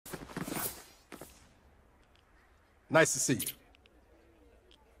Nice to see you.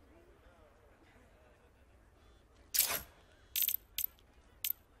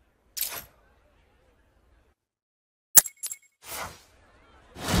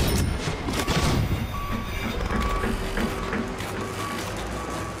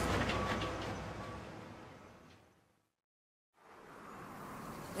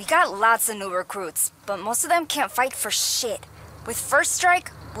 We got lots of new recruits, but most of them can't fight for shit. With First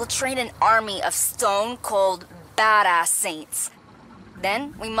Strike, we'll train an army of stone-cold, badass saints.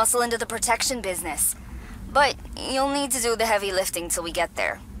 Then, we muscle into the protection business. But you'll need to do the heavy lifting till we get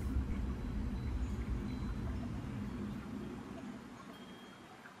there.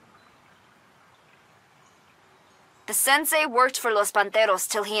 The sensei worked for Los Panteros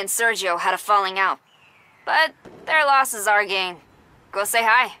till he and Sergio had a falling out. But their loss is our gain. Go say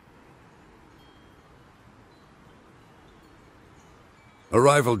hi. A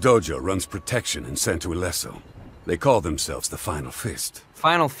rival dojo runs protection in Santo Ileso. They call themselves the Final Fist.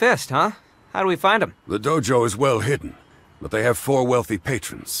 Final Fist, huh? How do we find them? The dojo is well hidden, but they have 4 wealthy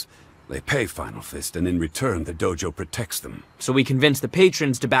patrons. They pay Final Fist, and in return, the dojo protects them. So we convince the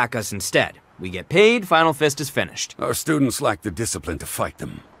patrons to back us instead. We get paid, Final Fist is finished. Our students lack the discipline to fight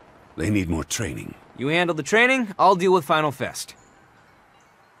them. They need more training. You handle the training, I'll deal with Final Fist.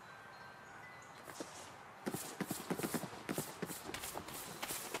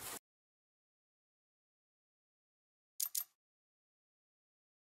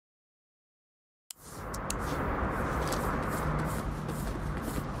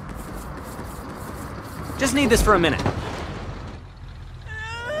 Just need this for a minute.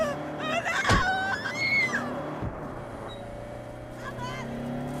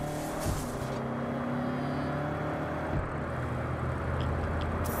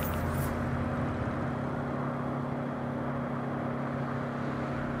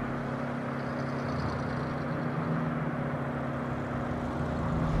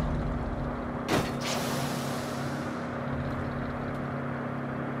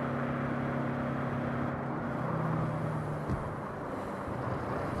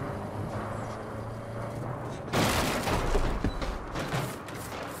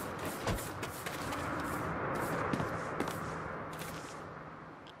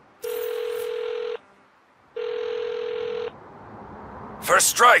 First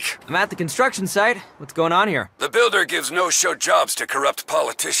Strike! I'm at the construction site. What's going on here? The builder gives no-show jobs to corrupt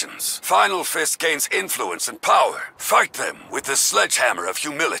politicians. Final Fist gains influence and power. Fight them with the sledgehammer of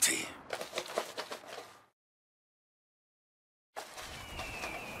humility.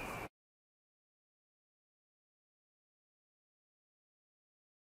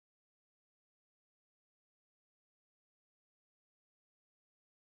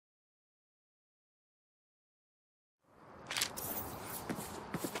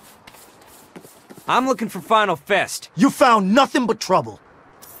 I'm looking for Final Fist. You found nothing but trouble.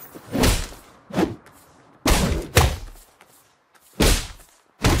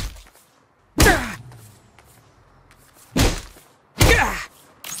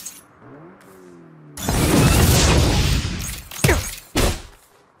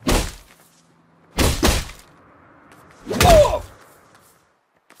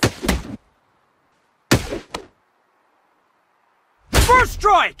 First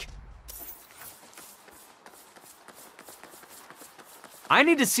Strike! I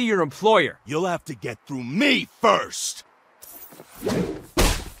need to see your employer. You'll have to get through me first.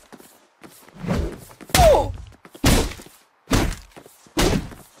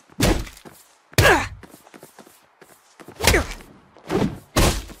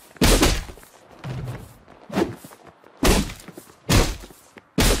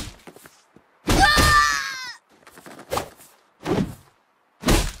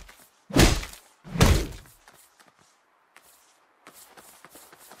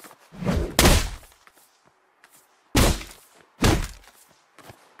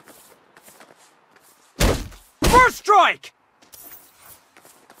 Strike!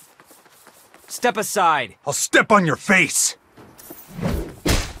 Step aside. I'll step on your face.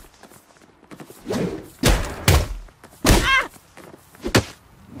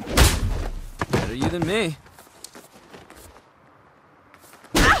 Better you than me.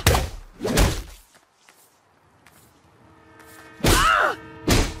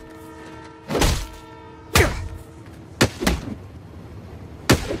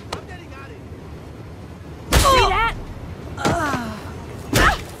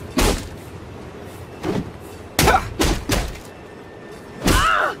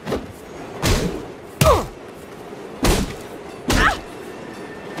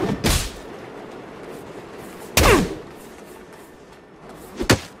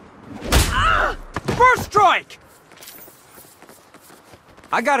 Strike!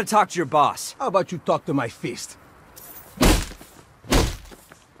 I gotta talk to your boss. How about you talk to my fist?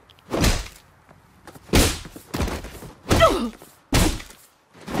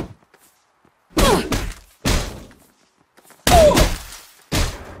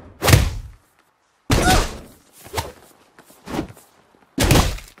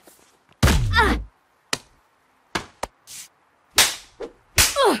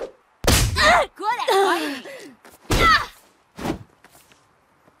 Good at fighting.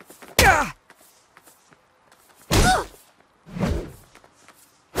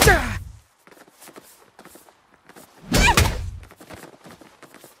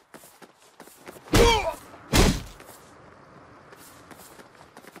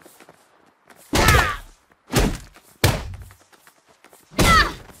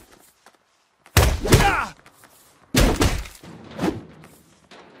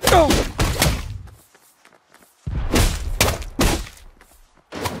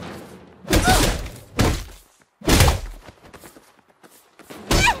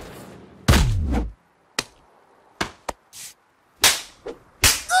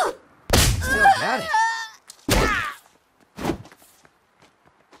 Got it.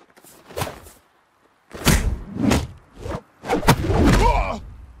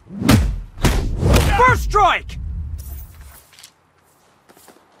 First strike!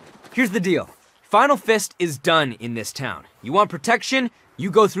 Here's the deal. Final Fist is done in this town. You want protection? You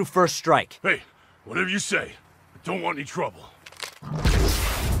go through first strike. Hey, whatever you say. I don't want any trouble.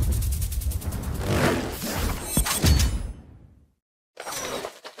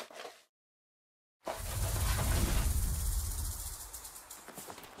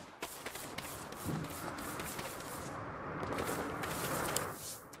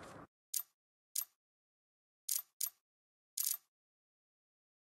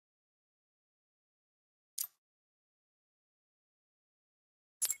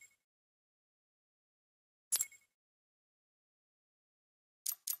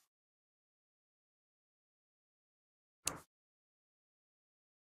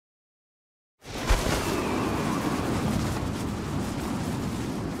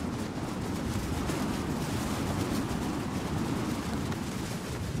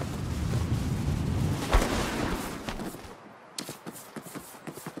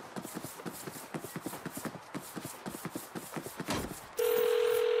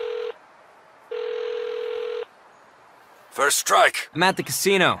 First strike. I'm at the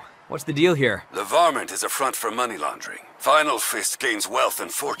casino. What's the deal here? The Varmint is a front for money laundering. Final Fist gains wealth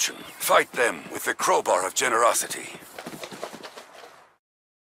and fortune. Fight them with the crowbar of generosity.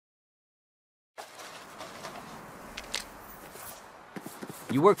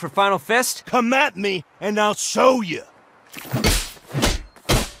 You work for Final Fist? Come at me, and I'll show you.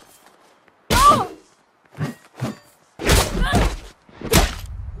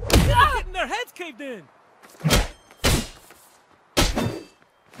 Getting their heads caved in!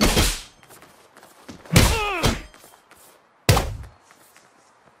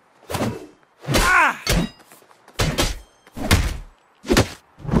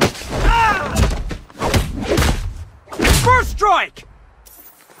 First strike!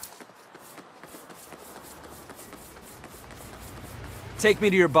 Take me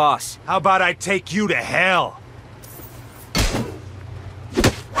to your boss. How about I take you to hell?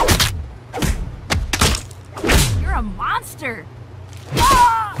 You're a monster.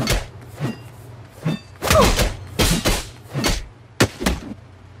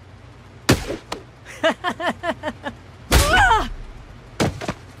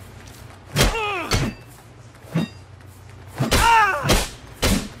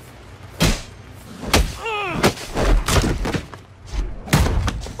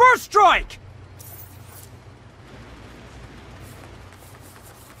 First strike!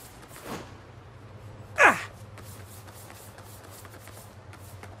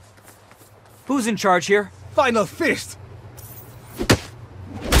 Who's in charge here? Final Fist!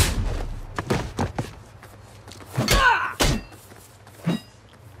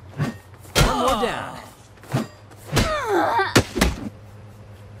 One more down.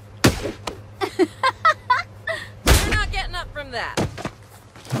 You're not getting up from that.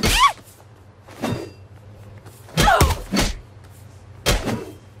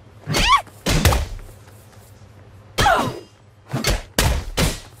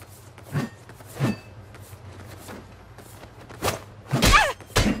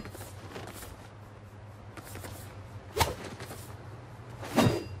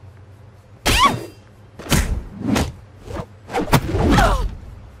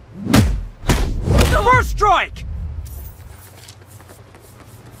 First strike!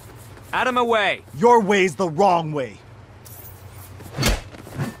 Out of my way. Your way's the wrong way.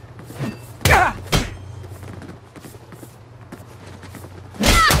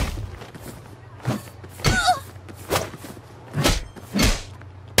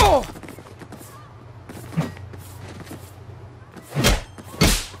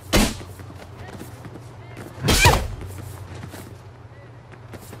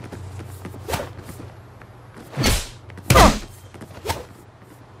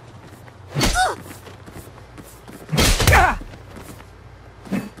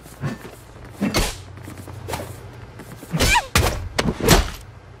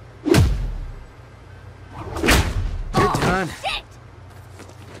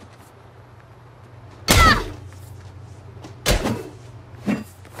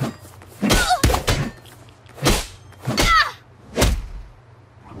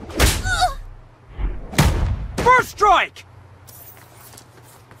 strike!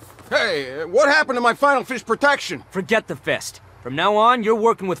 Hey, what happened to my final fist protection? Forget the fist. From now on, you're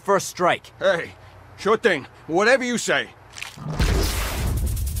working with first strike. Hey, sure thing. Whatever you say.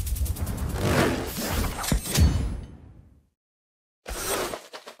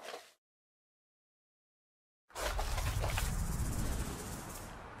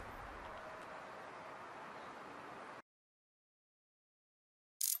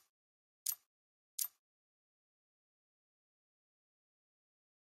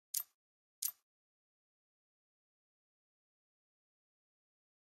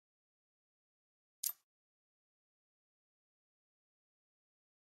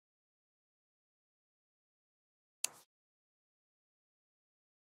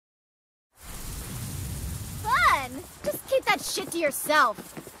 Just keep that shit to yourself.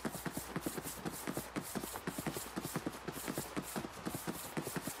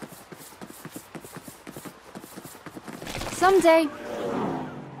 Someday.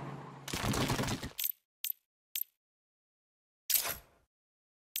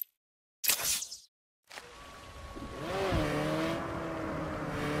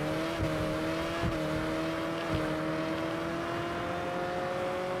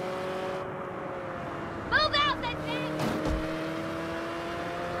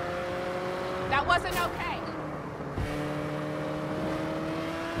 That wasn't okay.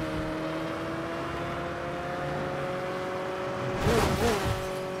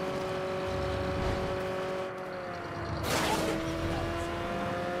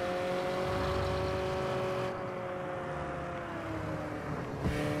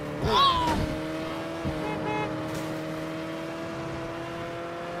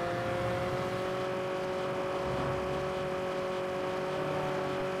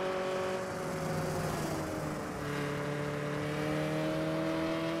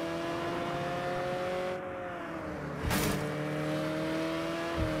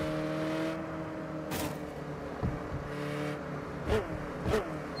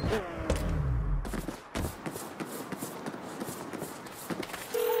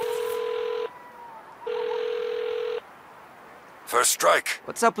 First strike.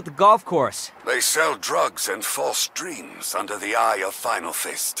 What's up with the golf course? They sell drugs and false dreams under the eye of Final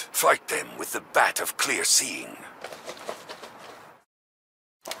Fist. Fight them with the bat of clear seeing.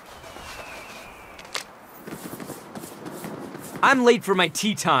 I'm late for my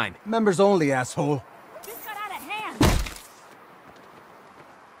tea time. Members only, asshole. This got out of hand.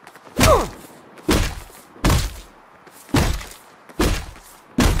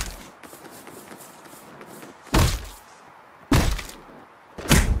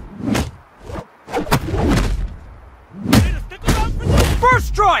 First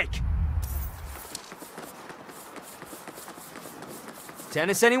strike!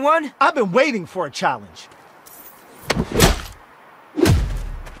 Tennis, anyone? I've been waiting for a challenge.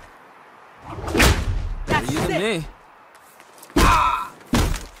 That's You sick. me.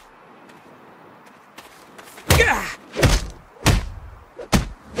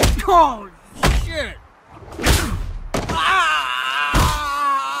 Oh, shit!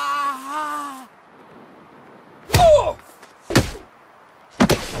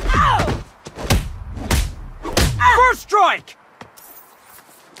 First strike!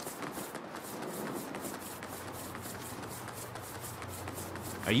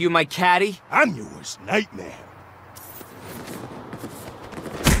 Are you my caddy? I'm your worst nightmare.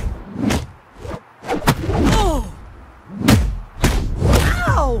 Oh!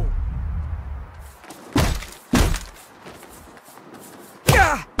 Ow!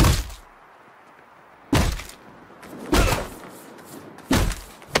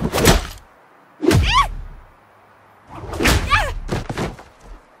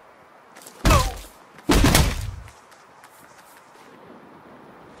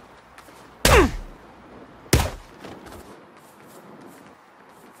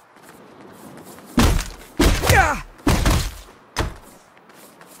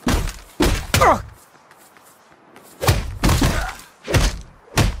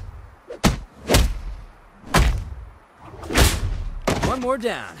 One more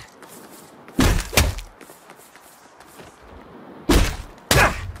down.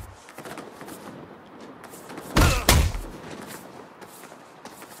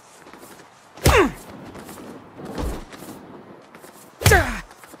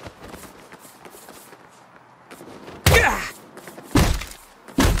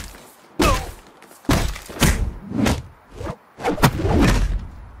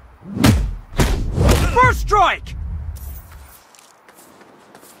 First strike!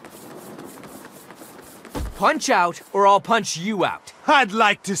 Punch out, or I'll punch you out. I'd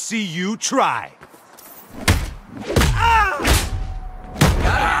like to see you try.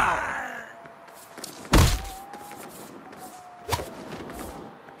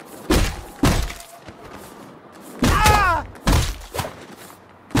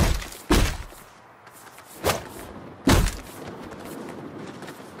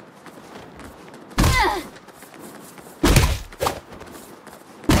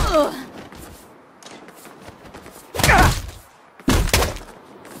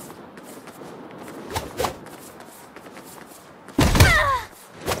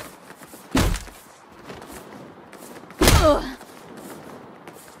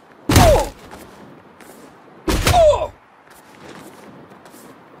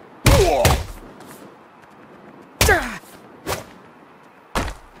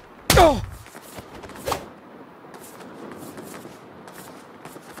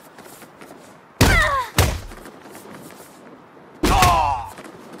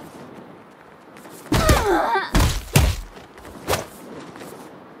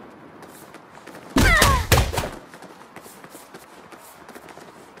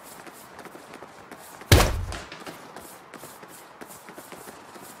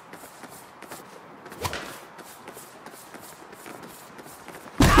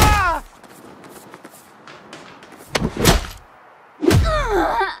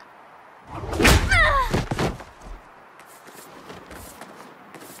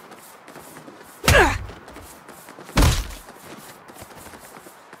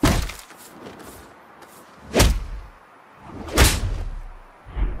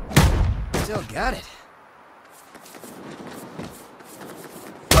 Still got it.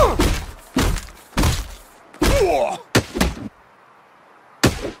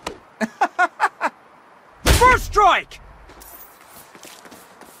 First strike!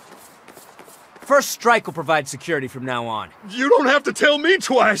 First strike will provide security from now on. You don't have to tell me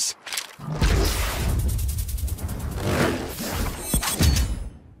twice!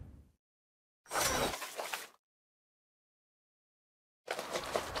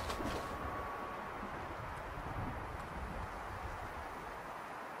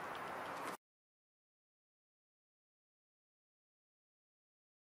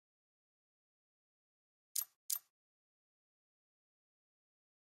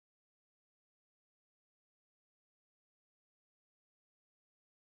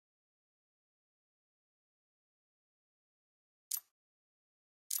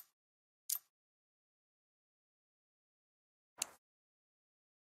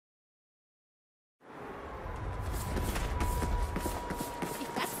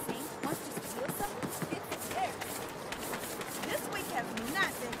 If that saint wants to steal something, it's theirs. This week has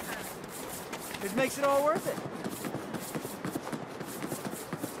not been kind. It makes it all worth it.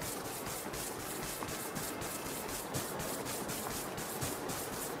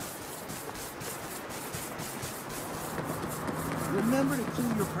 Remember to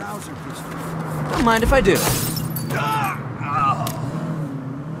clean your browser history. Don't mind if I do.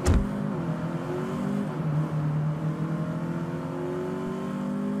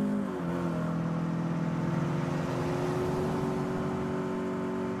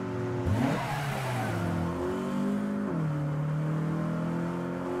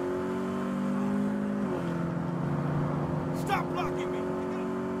 Stop blocking me!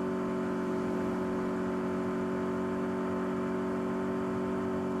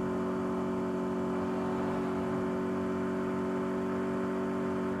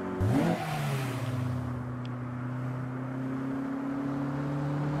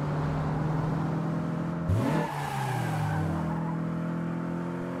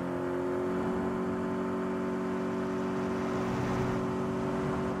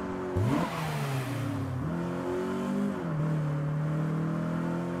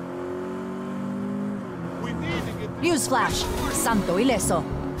 Newsflash, Santo Ileso.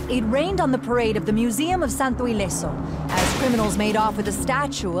 It rained on the parade of the Museum of Santo Ileso, as criminals made off with a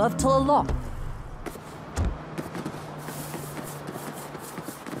statue of Tlaloc.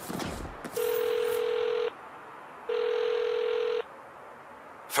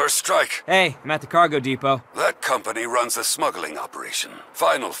 First strike. Hey, I'm at the cargo depot. That company runs a smuggling operation.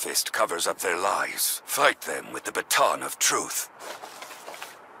 Final Fist covers up their lies. Fight them with the baton of truth.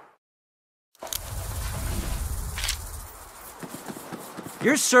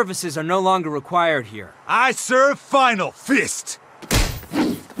 Your services are no longer required here. I serve Final Fist!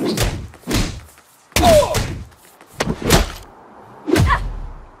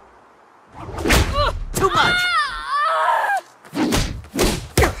 Too much!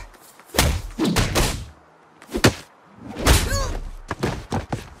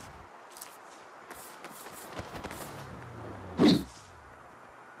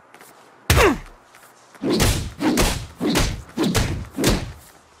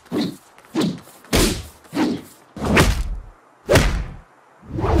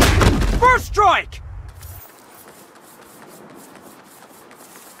 Strike!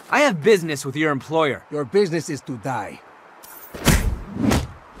 I have business with your employer. Your business is to die.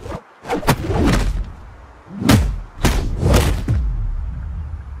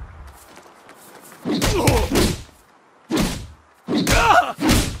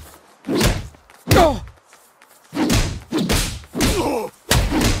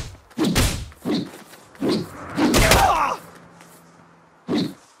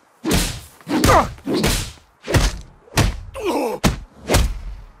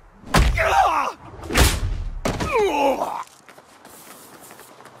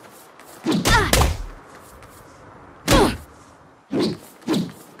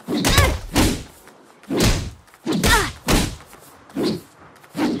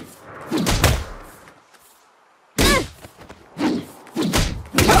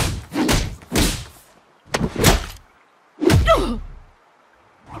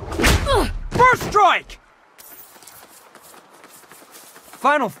 First strike!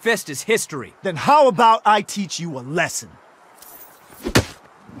 Final fist is history. Then how about I teach you a lesson?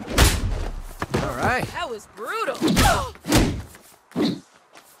 All right. That was brutal.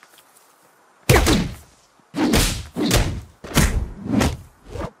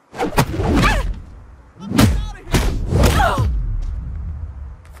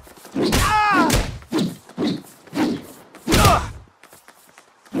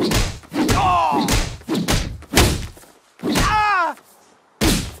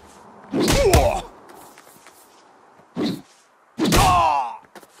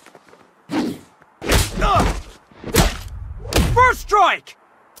 First strike!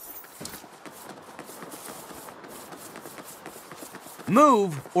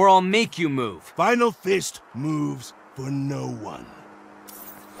 Move, or I'll make you move. Final fist moves for no one.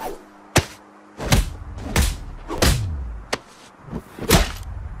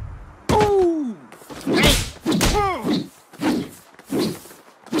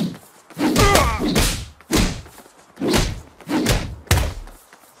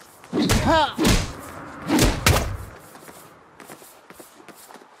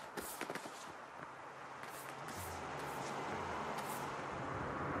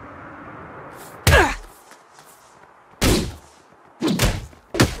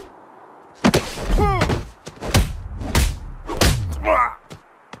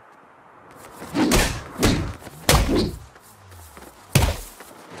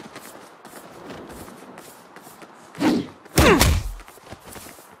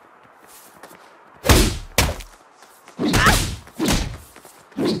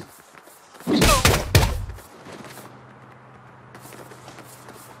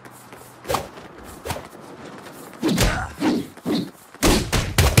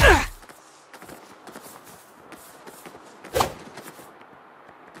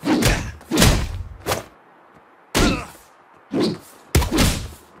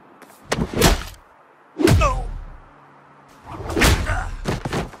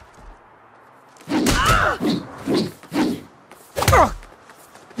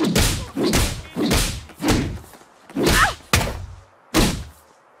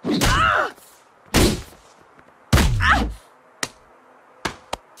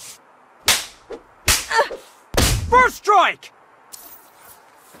 First strike!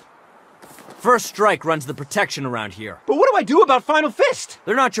 First strike runs the protection around here. But what do I do about Final Fist?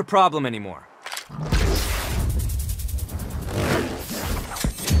 They're not your problem anymore.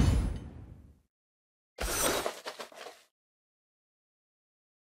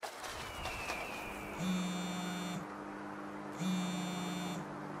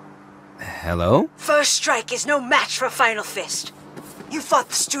 Hello? First strike is no match for Final Fist. You fought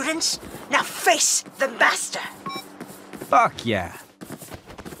the students, now face the master. Fuck yeah.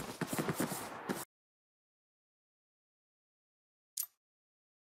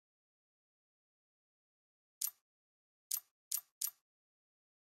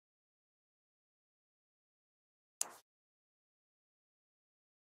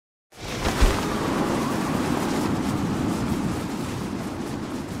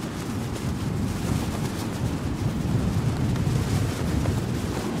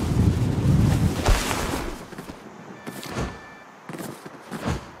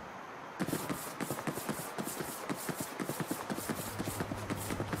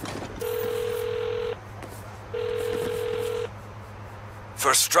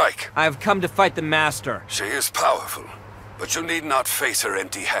 First strike. I have come to fight the Master. She is powerful, but you need not face her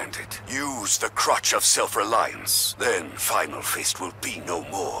empty-handed. Use the crutch of self-reliance. Then Final Fist will be no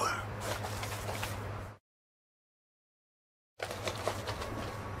more.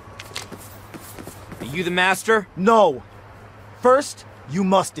 Are you the Master? No. First, you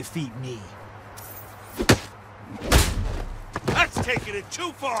must defeat me. That's taking it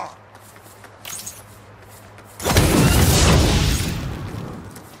too far!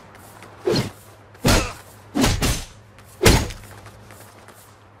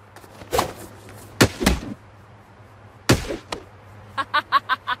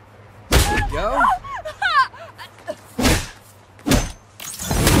 Go.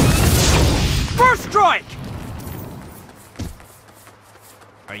 First strike!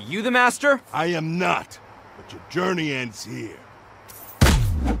 Are you the Master? I am not, but your journey ends here.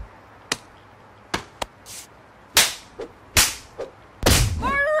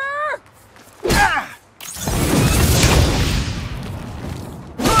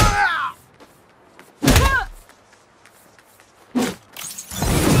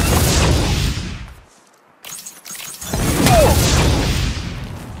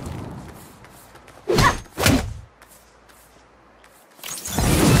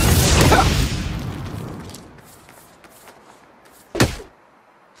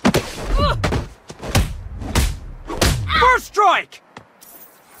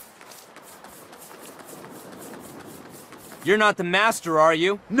 You're not the master, are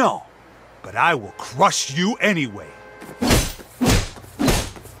you? No, but I will crush you anyway.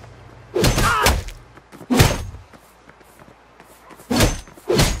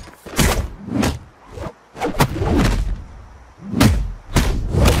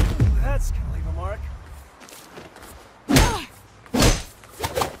 That's gonna leave a mark.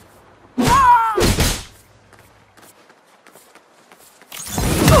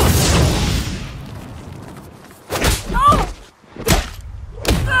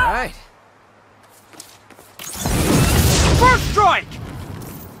 Alright. First strike!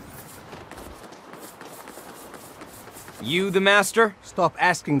 You the master? Stop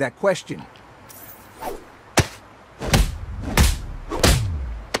asking that question.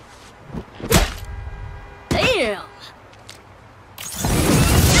 Damn!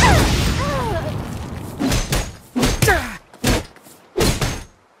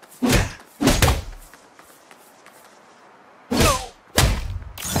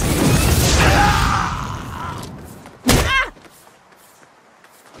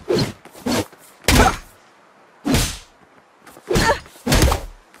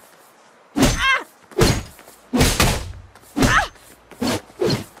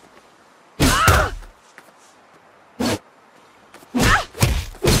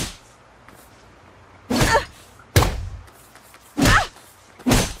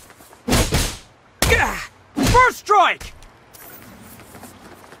 First strike!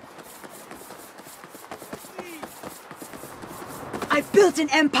 I built an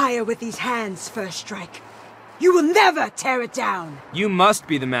empire with these hands, First Strike. You will never tear it down. You must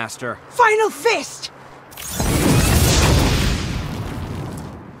be the master. Final Fist!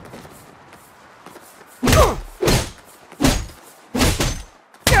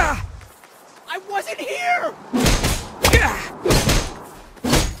 I wasn't here!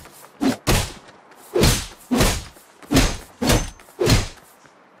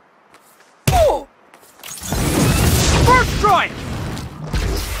 First strike!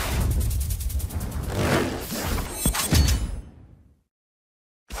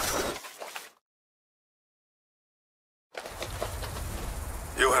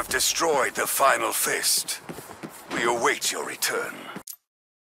 You have destroyed the final fist. We await your return.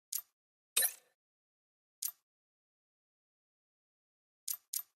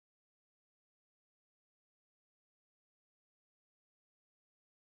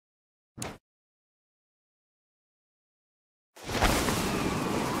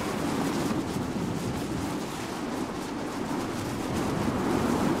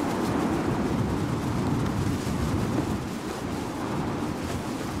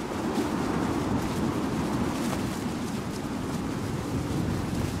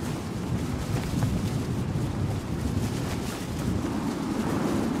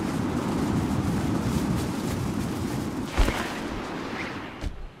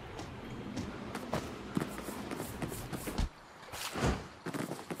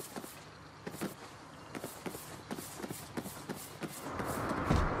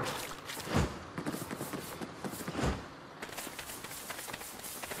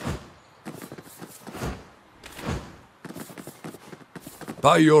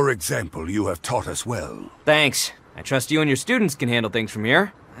 By your example, you have taught us well. Thanks. I trust you and your students can handle things from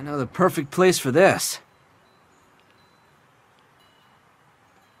here. I know the perfect place for this.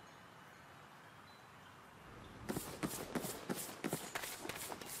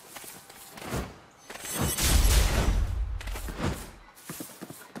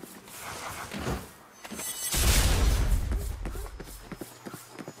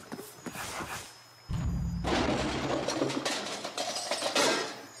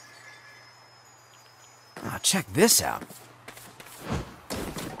 Check this out.